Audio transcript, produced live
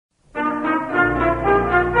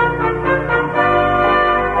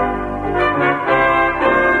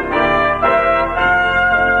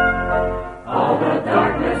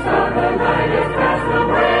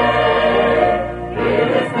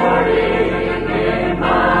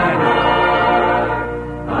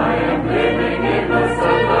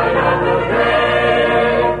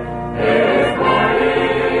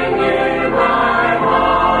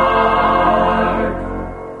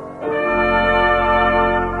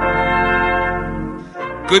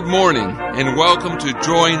Good morning, and welcome to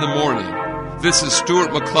Joy in the Morning. This is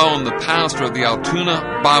Stuart McClellan, the pastor of the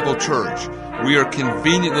Altoona Bible Church. We are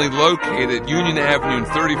conveniently located at Union Avenue and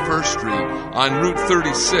 31st Street on Route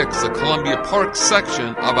 36, the Columbia Park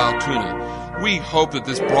section of Altoona. We hope that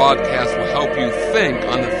this broadcast will help you think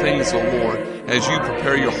on the things of the Lord as you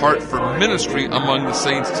prepare your heart for ministry among the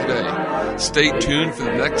saints today. Stay tuned for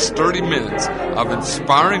the next 30 minutes of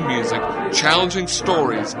inspiring music, challenging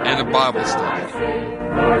stories, and a Bible study.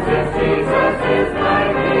 Lord, Jesus is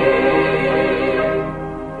my name.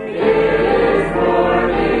 It is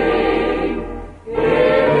morning. It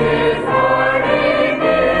is morning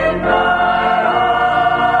in my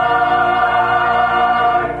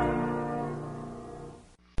heart.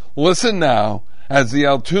 Listen now as the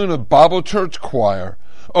Altoona Bible Church Choir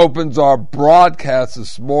opens our broadcast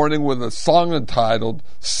this morning with a song entitled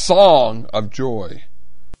Song of Joy.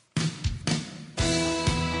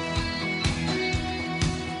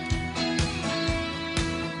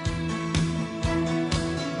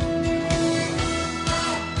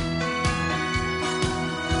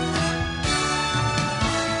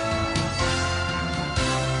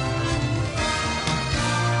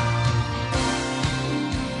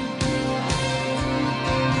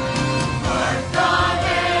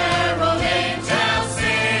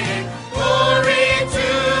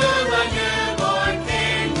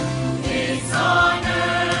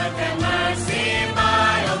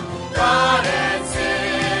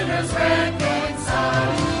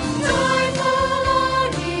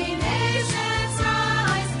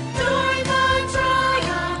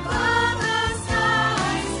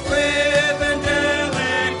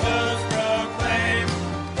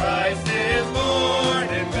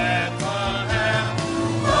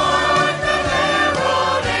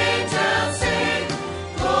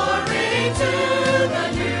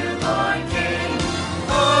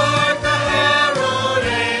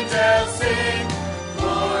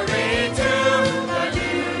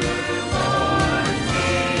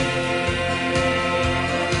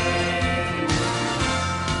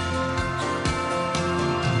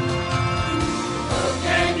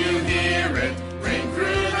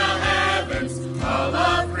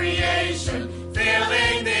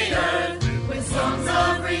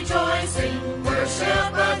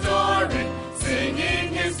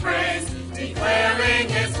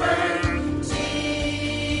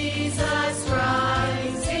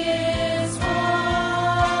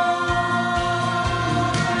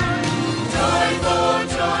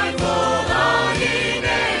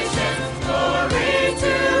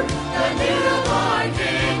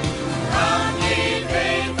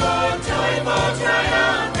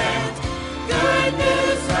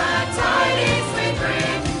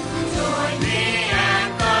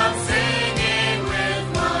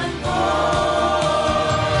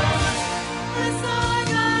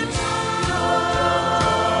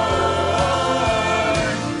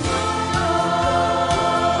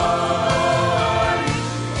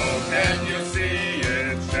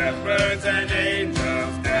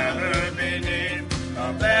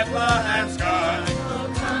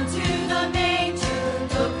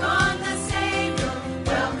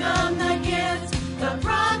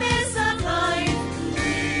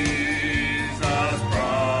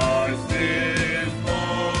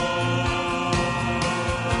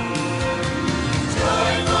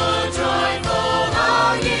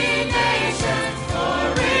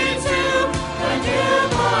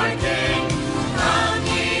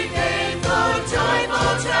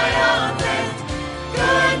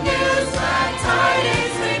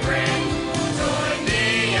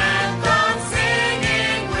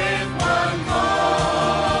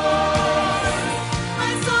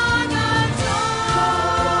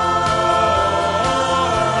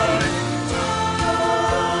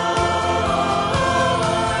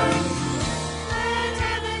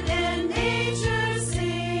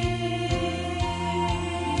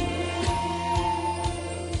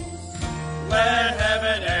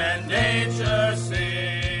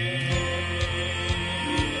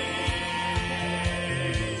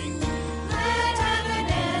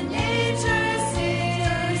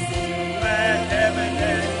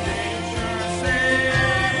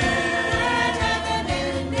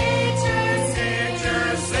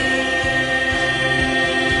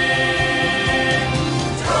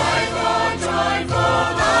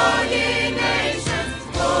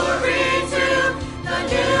 Glory to the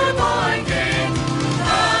newborn King.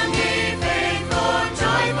 Come ye faithful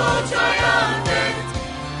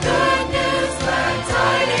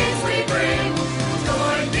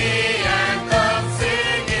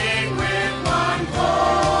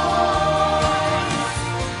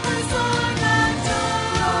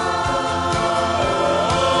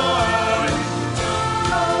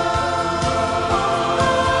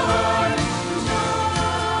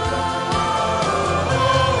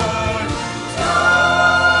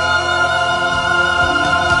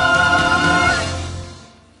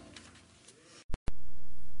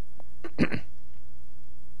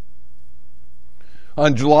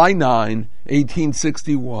On July 9,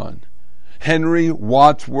 1861, Henry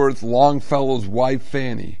Wadsworth Longfellow's wife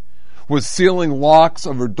Fanny was sealing locks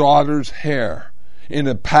of her daughter's hair in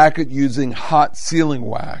a packet using hot sealing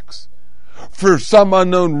wax. For some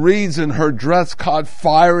unknown reason, her dress caught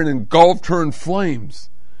fire and engulfed her in flames.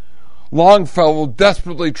 Longfellow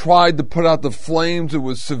desperately tried to put out the flames and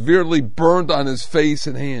was severely burned on his face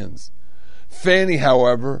and hands. Fanny,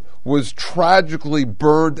 however, was tragically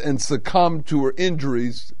burned and succumbed to her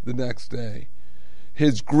injuries the next day.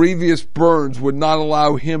 His grievous burns would not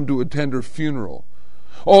allow him to attend her funeral.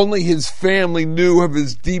 Only his family knew of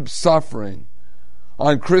his deep suffering.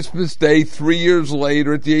 On Christmas Day, 3 years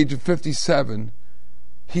later, at the age of 57,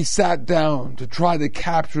 he sat down to try to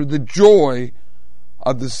capture the joy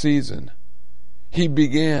of the season. He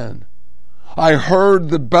began, "I heard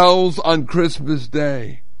the bells on Christmas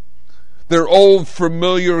Day, their old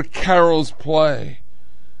familiar carols play,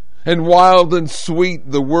 and wild and sweet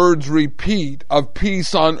the words repeat of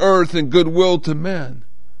peace on earth and goodwill to men."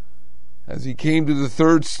 As he came to the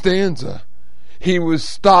third stanza, he was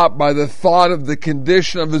stopped by the thought of the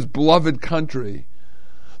condition of his beloved country.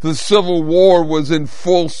 The Civil War was in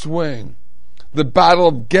full swing. The Battle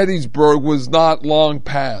of Gettysburg was not long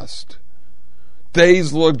past.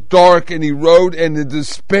 Days looked dark, and he wrote, "And in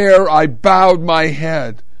despair I bowed my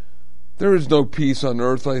head. There is no peace on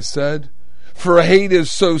earth," I said, "for hate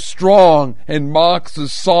is so strong and mocks the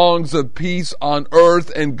songs of peace on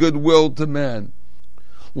earth and goodwill to men."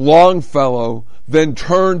 Longfellow then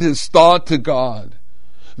turned his thought to God,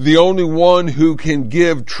 the only one who can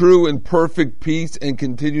give true and perfect peace, and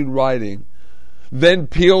continued writing. Then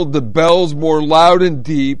pealed the bells more loud and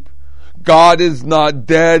deep, "God is not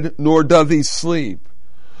dead, nor doth he sleep.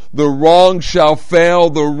 The wrong shall fail,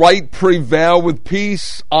 the right prevail, with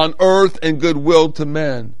peace on earth and goodwill to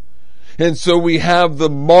men." And so we have the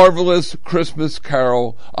marvelous Christmas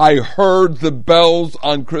carol, "I heard the bells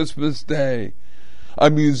on Christmas Day." A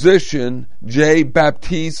musician, J.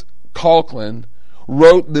 Baptiste Coughlin,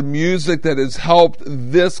 wrote the music that has helped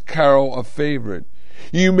this carol a favorite.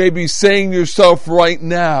 You may be saying to yourself right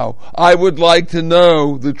now, "I would like to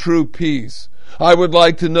know the true peace. I would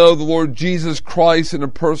like to know the Lord Jesus Christ in a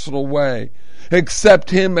personal way." Accept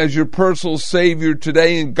Him as your personal Savior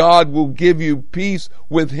today, and God will give you peace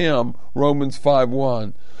with Him, Romans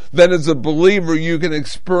 5:1. Then as a believer, you can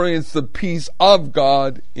experience the peace of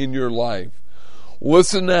God in your life.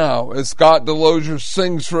 Listen now as Scott Delosier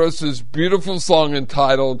sings for us this beautiful song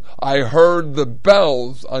entitled, "I Heard the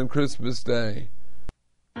Bells on Christmas Day."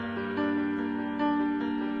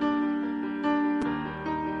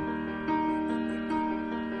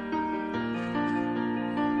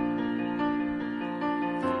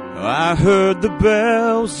 I heard the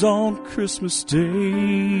bells on Christmas Day,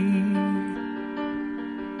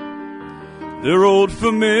 their old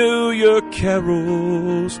familiar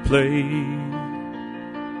carols play,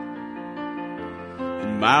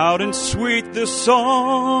 and loud and sweet the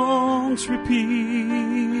songs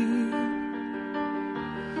repeat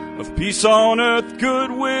of peace on earth,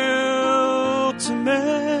 goodwill to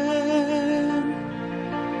men.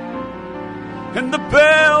 And the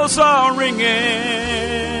bells are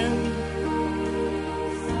ringing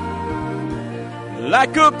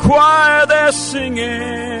like a choir, they're singing,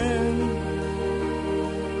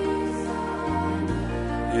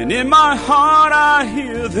 and in my heart I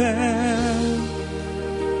hear them.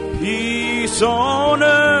 Peace on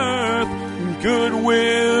earth and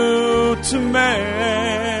goodwill to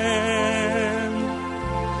man.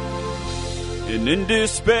 And in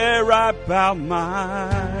despair I bow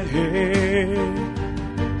my head.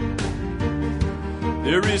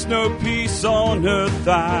 There is no peace on earth,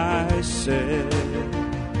 I said.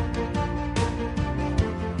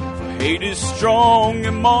 For hate is strong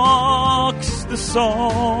and mocks the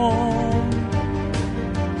song.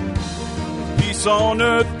 Peace on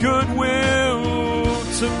earth, goodwill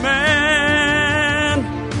to man.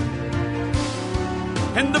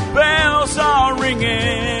 And the bells are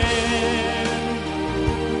ringing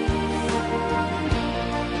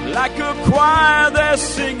like a choir, they're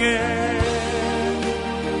singing.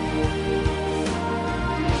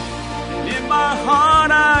 In my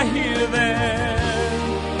heart I hear them.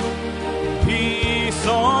 Peace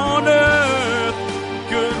on earth,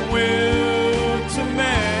 goodwill to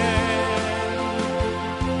man.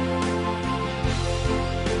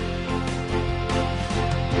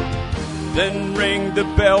 Then ring the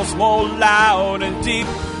bells more loud and deep.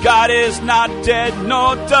 God is not dead,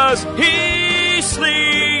 nor does he sleep.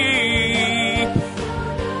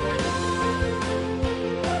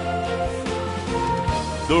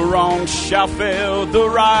 The wrong shall fail, the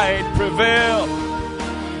right prevail,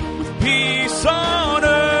 with peace on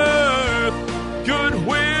earth,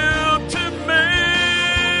 goodwill to men.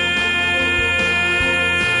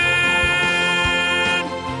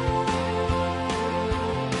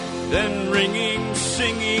 Then ringing,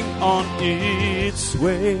 singing on its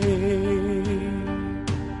way.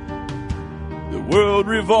 The world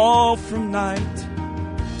revolved from night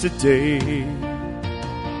to day.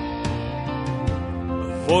 A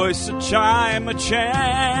voice, a chime, a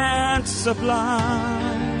chant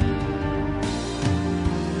sublime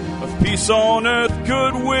of peace on earth,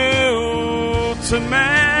 goodwill to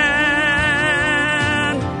man.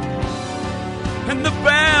 And the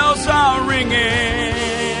bells are ringing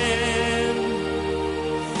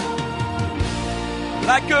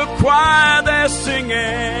like a choir, they're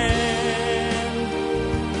singing.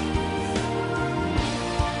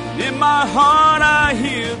 In my heart I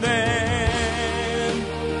hear them.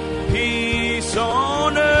 Peace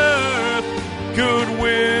on earth,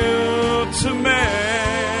 goodwill to man.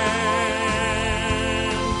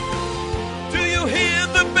 Do you hear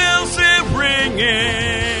the bells, they're ringing?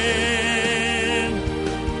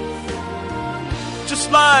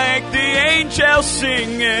 Just like the angels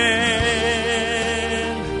singing.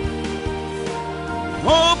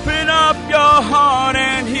 Open up your heart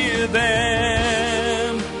and hear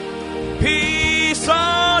them. Peace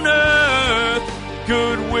on earth,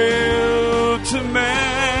 goodwill to man.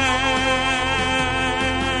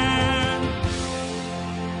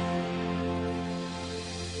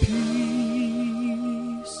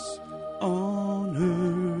 Peace on earth.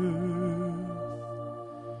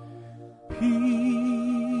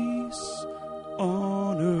 Peace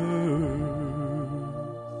on earth.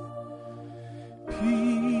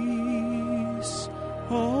 Peace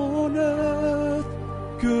on earth,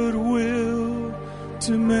 goodwill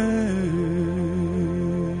to man.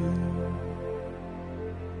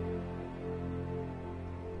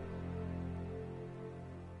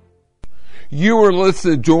 You are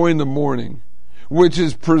listening to Joy in the Morning, which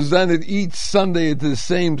is presented each Sunday at the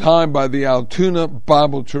same time by the Altoona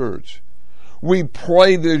Bible Church. We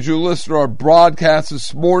pray that as you listen to our broadcast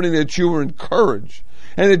this morning that you are encouraged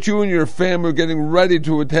and that you and your family are getting ready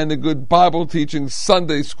to attend a good Bible teaching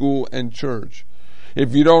Sunday school and church.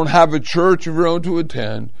 If you don't have a church of your own to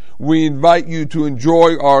attend, we invite you to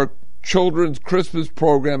enjoy our children's Christmas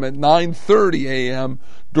program at 9:30 a.m.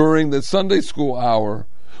 during the Sunday school hour.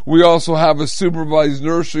 We also have a supervised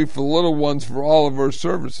nursery for little ones for all of our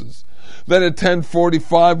services. Then at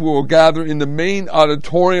 10:45 we will gather in the main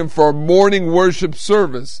auditorium for our morning worship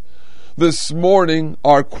service. This morning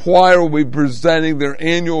our choir will be presenting their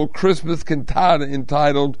annual Christmas cantata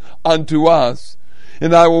entitled Unto Us.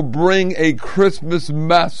 And I will bring a Christmas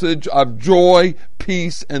message of joy,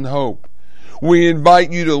 peace, and hope. We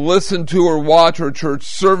invite you to listen to or watch our church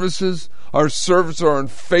services. Our services are on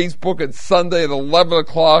Facebook at Sunday at 11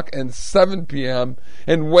 o'clock and 7 p.m.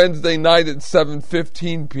 and Wednesday night at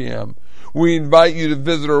 7:15 p.m. We invite you to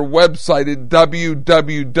visit our website at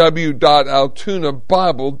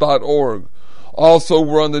www.altoonabible.org. Also,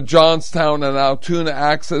 we're on the Johnstown and Altoona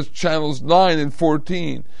Access Channels 9 and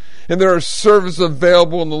 14. And there are services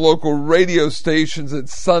available on the local radio stations at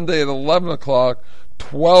Sunday at 11 o'clock,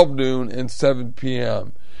 12 noon, and 7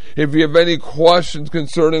 p.m. If you have any questions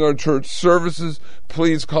concerning our church services,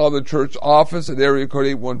 please call the church office at area code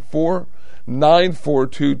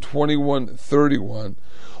 814-942-2131.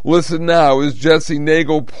 Listen now as Jesse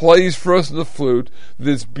Nagel plays for us on the flute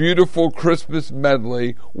this beautiful Christmas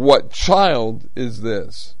medley, What Child Is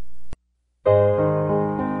This?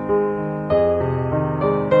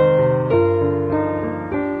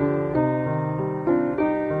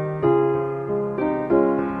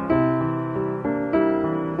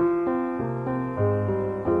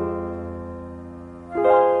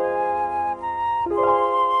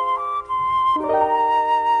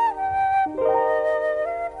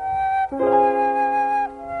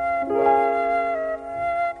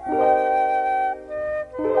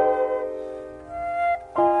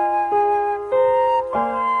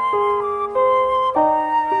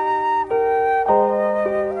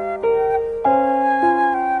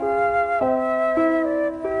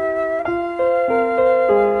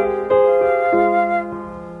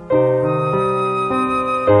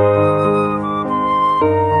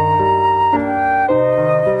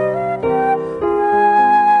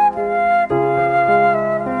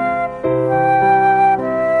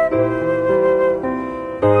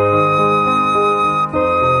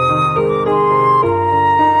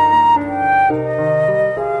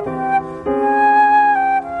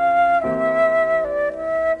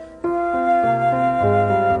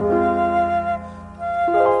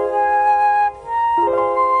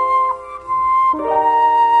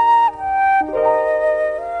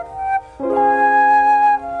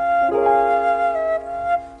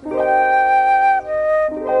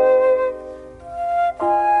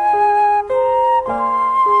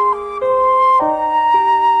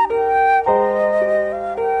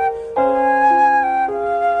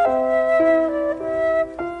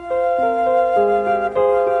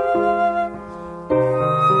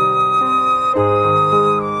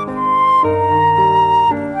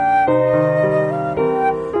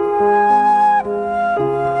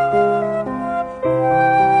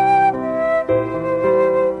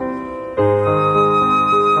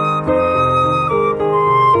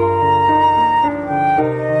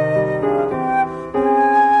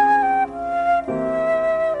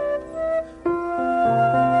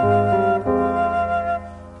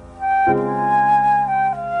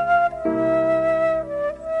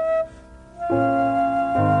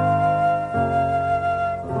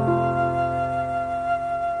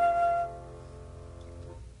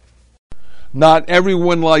 Not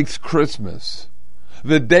everyone likes Christmas.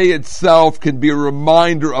 The day itself can be a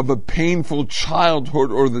reminder of a painful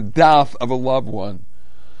childhood or the death of a loved one.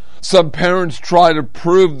 Some parents try to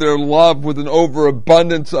prove their love with an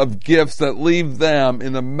overabundance of gifts that leave them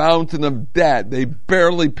in a mountain of debt they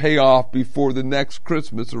barely pay off before the next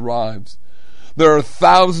Christmas arrives. There are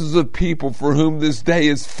thousands of people for whom this day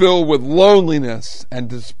is filled with loneliness and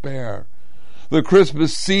despair. The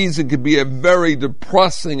Christmas season can be a very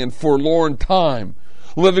depressing and forlorn time.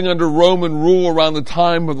 Living under Roman rule around the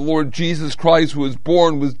time of the Lord Jesus Christ who was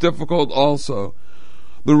born was difficult also.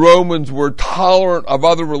 The Romans were tolerant of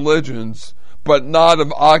other religions, but not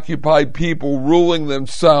of occupied people ruling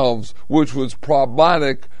themselves, which was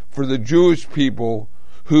problematic for the Jewish people,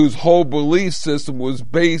 whose whole belief system was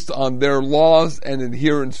based on their laws and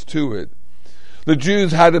adherence to it. The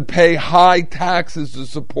Jews had to pay high taxes to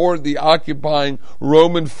support the occupying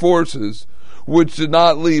Roman forces, which did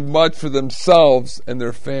not leave much for themselves and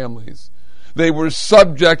their families. They were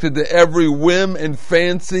subjected to every whim and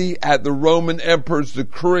fancy at the Roman emperor's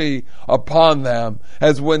decree upon them,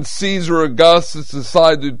 as when Caesar Augustus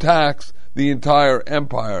decided to tax the entire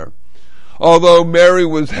empire. Although Mary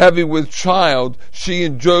was heavy with child, she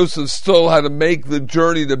and Joseph still had to make the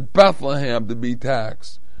journey to Bethlehem to be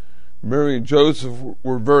taxed. Mary and Joseph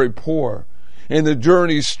were very poor, and the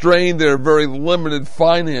journey strained their very limited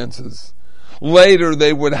finances. Later,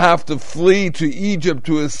 they would have to flee to Egypt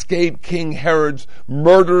to escape King Herod's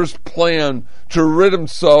murderous plan to rid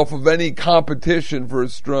himself of any competition for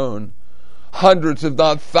his throne. Hundreds, if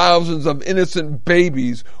not thousands, of innocent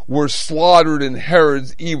babies were slaughtered in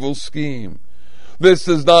Herod's evil scheme. This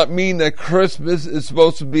does not mean that Christmas is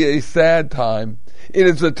supposed to be a sad time. It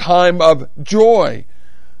is a time of joy.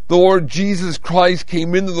 The Lord Jesus Christ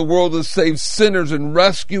came into the world to save sinners and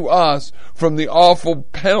rescue us from the awful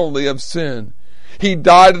penalty of sin. He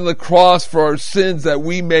died on the cross for our sins that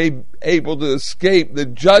we may be able to escape the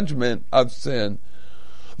judgment of sin.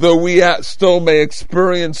 Though we still may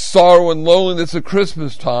experience sorrow and loneliness at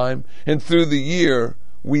Christmas time and through the year,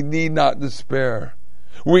 we need not despair.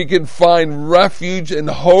 We can find refuge and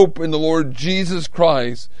hope in the Lord Jesus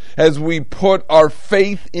Christ as we put our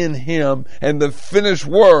faith in Him and the finished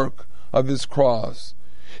work of His cross.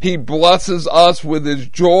 He blesses us with His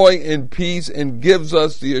joy and peace and gives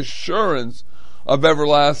us the assurance of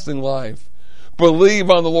everlasting life.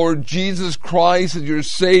 Believe on the Lord Jesus Christ as your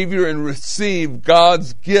Savior and receive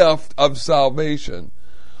God's gift of salvation.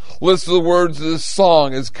 Listen to the words of this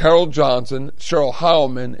song as Carol Johnson, Cheryl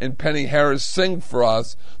Heilman, and Penny Harris sing for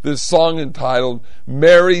us this song entitled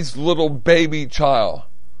Mary's Little Baby Child.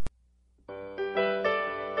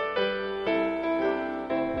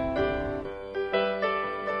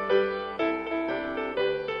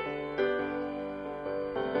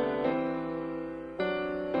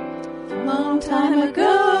 Long time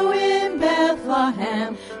ago in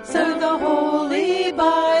Bethlehem, so the Holy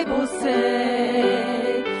Bible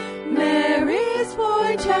say, Mary's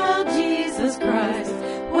boy child Jesus Christ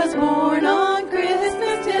was born on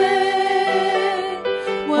Christmas Day.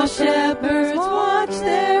 While shepherds watched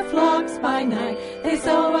their flocks by night, they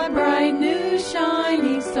saw a bright new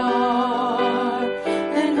shining star,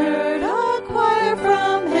 and heard a choir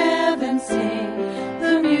from heaven sing.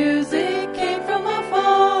 The music came from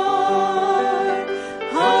afar.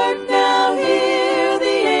 Hark now, hear the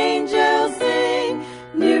angels sing,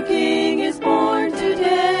 new King is born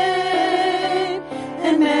today,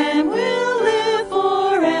 and man will live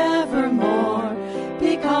forevermore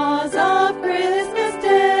because of Christmas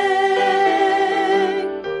Day.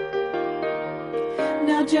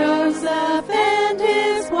 Now Joseph and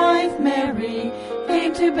his wife Mary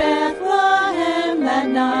came to Bethlehem that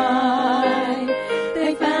night.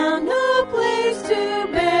 They found no place to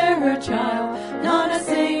bear her child, not a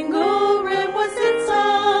single room was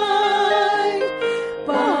inside.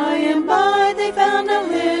 By and by they found a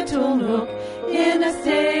little nook in a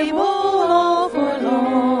stable all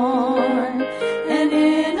forlorn, and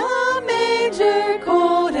in a manger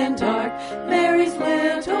cold and dark, Mary's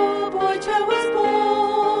little boy child was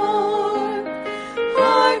born.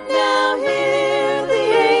 Hark now, hear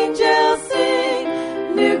the angels sing,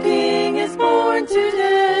 new King is born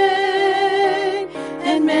today,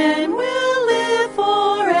 and men will live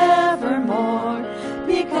forevermore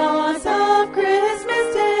because of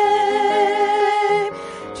Christmas Day.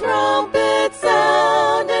 Trumpets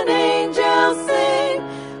sound and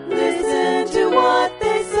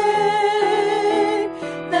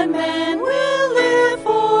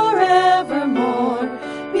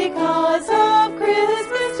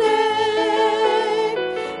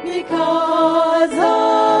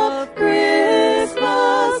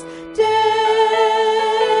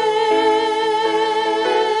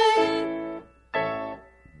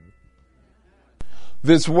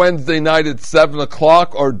This Wednesday night at 7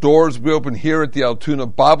 o'clock, our doors will be open here at the Altoona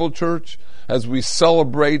Bible Church as we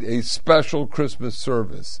celebrate a special Christmas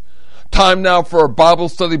service. Time now for our Bible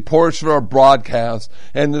study portion of our broadcast,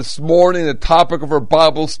 and this morning the topic of our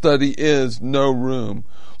Bible study is no room.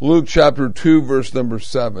 Luke chapter 2, verse number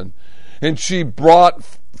 7. And she brought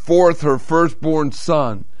forth her firstborn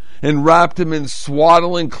son, and wrapped him in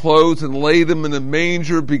swaddling clothes, and laid him in a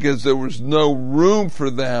manger, because there was no room for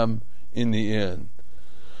them in the inn.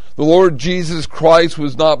 The Lord Jesus Christ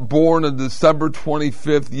was not born on December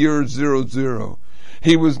 25th, year 00.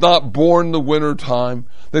 He was not born in the wintertime.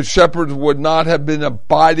 The shepherds would not have been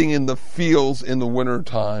abiding in the fields in the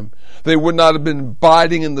wintertime. They would not have been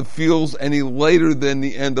abiding in the fields any later than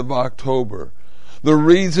the end of October. The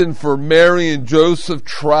reason for Mary and Joseph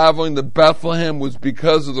traveling to Bethlehem was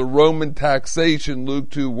because of the Roman taxation, Luke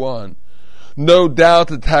 2:1. No doubt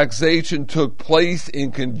the taxation took place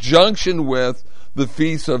in conjunction with the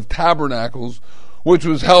Feast of Tabernacles, which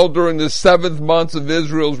was held during the 7th month of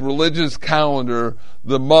Israel's religious calendar,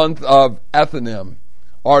 the month of Ethanim,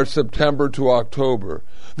 or September to October.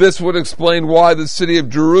 This would explain why the city of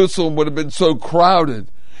Jerusalem would have been so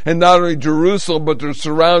crowded. And not only Jerusalem, but their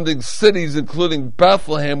surrounding cities, including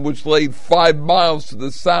Bethlehem, which lay 5 miles to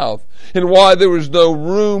the south, and why there was no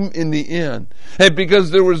room in the inn. And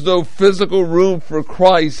because there was no physical room for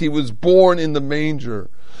Christ, he was born in the manger.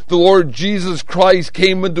 The Lord Jesus Christ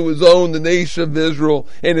came into his own, the nation of Israel,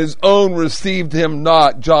 and his own received him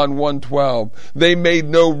not, John 1:12. They made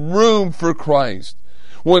no room for Christ.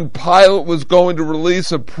 When Pilate was going to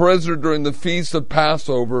release a prisoner during the feast of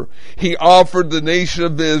Passover, he offered the nation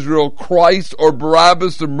of Israel Christ or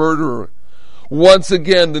Barabbas the murderer. Once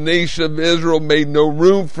again, the nation of Israel made no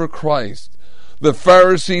room for Christ. The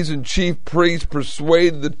Pharisees and chief priests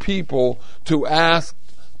persuaded the people to ask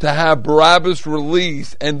to have Barabbas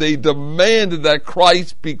released, and they demanded that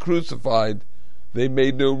Christ be crucified. They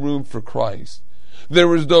made no room for Christ. There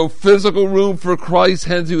was no physical room for Christ,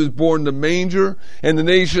 hence he was born in the manger, and the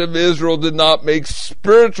nation of Israel did not make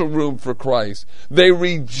spiritual room for Christ. They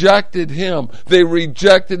rejected him. They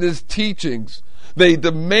rejected his teachings. They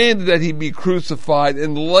demanded that he be crucified,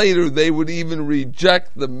 and later they would even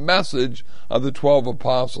reject the message of the 12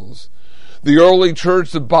 apostles. The early church,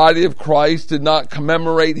 the body of Christ, did not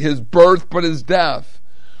commemorate his birth but his death.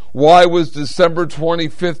 Why was December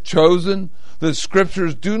 25th chosen? The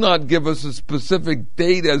scriptures do not give us a specific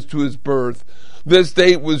date as to his birth. This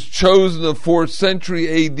date was chosen in the 4th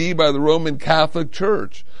century AD by the Roman Catholic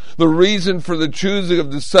Church. The reason for the choosing of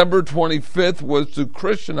December 25th was to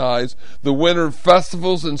Christianize the winter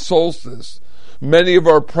festivals and solstice. Many of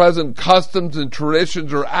our present customs and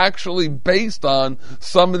traditions are actually based on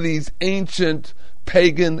some of these ancient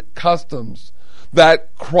pagan customs.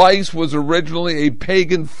 That Christ was originally a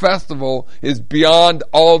pagan festival is beyond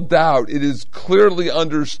all doubt. It is clearly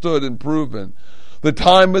understood and proven. The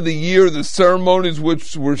time of the year, the ceremonies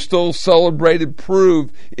which were still celebrated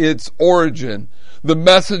prove its origin. The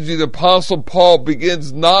message of the Apostle Paul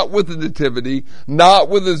begins not with the nativity, not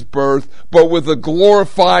with his birth, but with the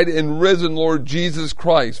glorified and risen Lord Jesus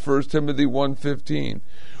Christ, 1 Timothy 1:15.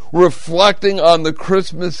 Reflecting on the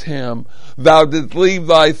Christmas hymn, Thou Didst Leave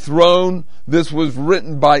Thy Throne, this was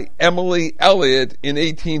written by Emily Elliott in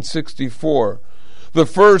 1864. The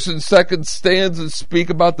first and second stanzas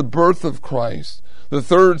speak about the birth of Christ. The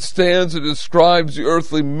third stanza describes the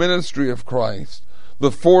earthly ministry of Christ. The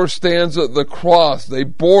fourth stanza, the cross, they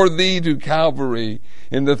bore thee to Calvary.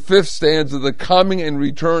 In the fifth stanza, the coming and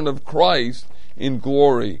return of Christ in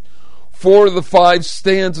glory. 4 of the 5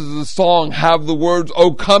 stanzas of the song have the words,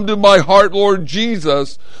 O come to my heart, Lord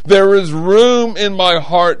Jesus, there is room in my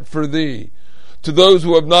heart for thee. To those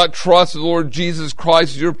who have not trusted Lord Jesus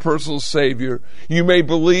Christ as your personal Savior, you may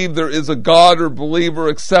believe there is a God or believer,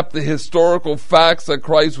 accept the historical facts that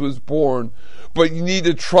Christ was born, but you need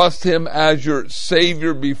to trust him as your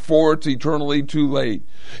Savior before it's eternally too late.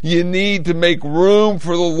 You need to make room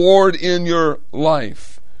for the Lord in your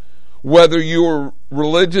life. Whether you are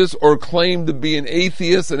religious or claim to be an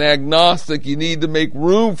atheist and agnostic, you need to make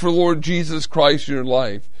room for Lord Jesus Christ in your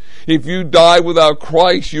life. If you die without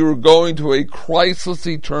Christ, you are going to a Christless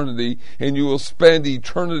eternity, and you will spend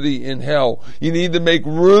eternity in hell. You need to make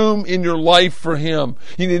room in your life for him.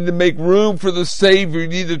 You need to make room for the Savior. You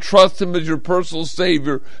need to trust him as your personal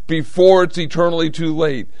Savior before it's eternally too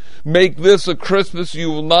late. Make this a Christmas you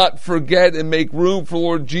will not forget, and make room for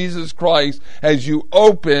Lord Jesus Christ as you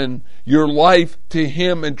open your life to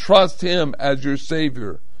him and trust him as your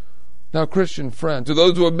Savior. Now, Christian friend, to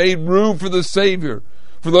those who have made room for the Savior,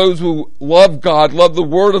 For those who love God, love the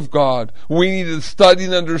Word of God, we need to study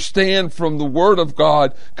and understand from the Word of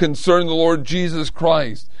God concerning the Lord Jesus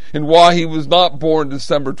Christ and why He was not born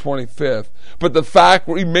December 25th. But the fact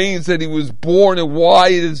remains that He was born and why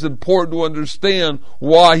it is important to understand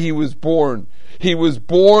why He was born. He was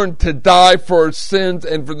born to die for our sins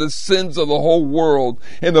and for the sins of the whole world.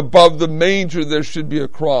 And above the manger there should be a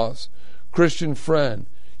cross. Christian friend,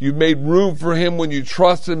 you made room for Him when you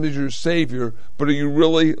trust Him as your Savior, but are you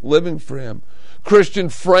really living for Him? Christian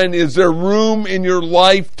friend, is there room in your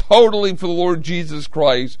life totally for the Lord Jesus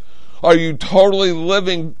Christ? Are you totally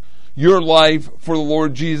living your life for the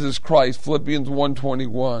Lord Jesus Christ? Philippians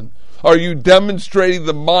 1:21. Are you demonstrating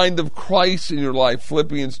the mind of Christ in your life?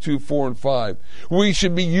 Philippians 2:4-5. We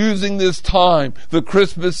should be using this time, the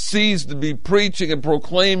Christmas season, to be preaching and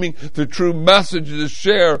proclaiming the true message, to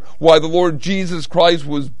share why the Lord Jesus Christ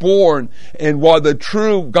was born and why the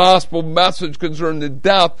true gospel message concerning the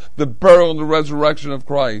death, the burial, and the resurrection of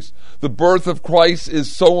Christ. The birth of Christ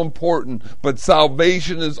is so important, but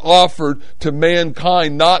salvation is offered to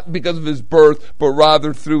mankind not because of His birth, but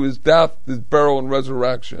rather through His death, His burial, and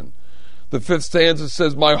resurrection. The 5th stanza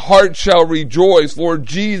says, my heart shall rejoice. Lord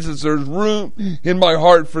Jesus, there's room in my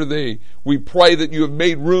heart for Thee. We pray that You have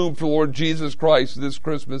made room for Lord Jesus Christ this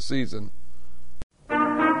Christmas season.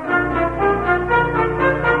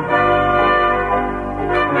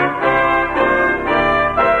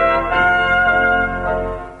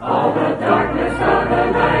 All the darkness of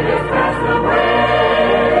the night is passed away.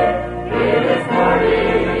 It is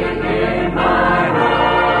morning in my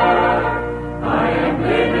heart. I am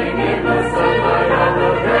living in the sunlight of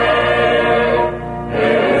the day.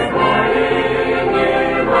 It is morning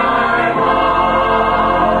in my heart.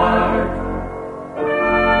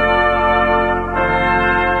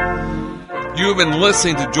 You have been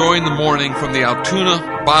listening to Joy in the Morning from the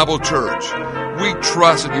Altoona Bible Church. We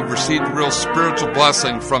trust that you've received a real spiritual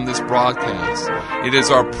blessing from this broadcast. It is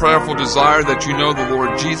our prayerful desire that you know the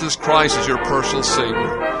Lord Jesus Christ is your personal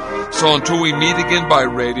Savior. So until we meet again by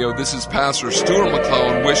radio, this is Pastor Stuart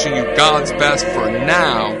McClellan wishing you God's best for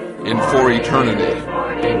now and for eternity.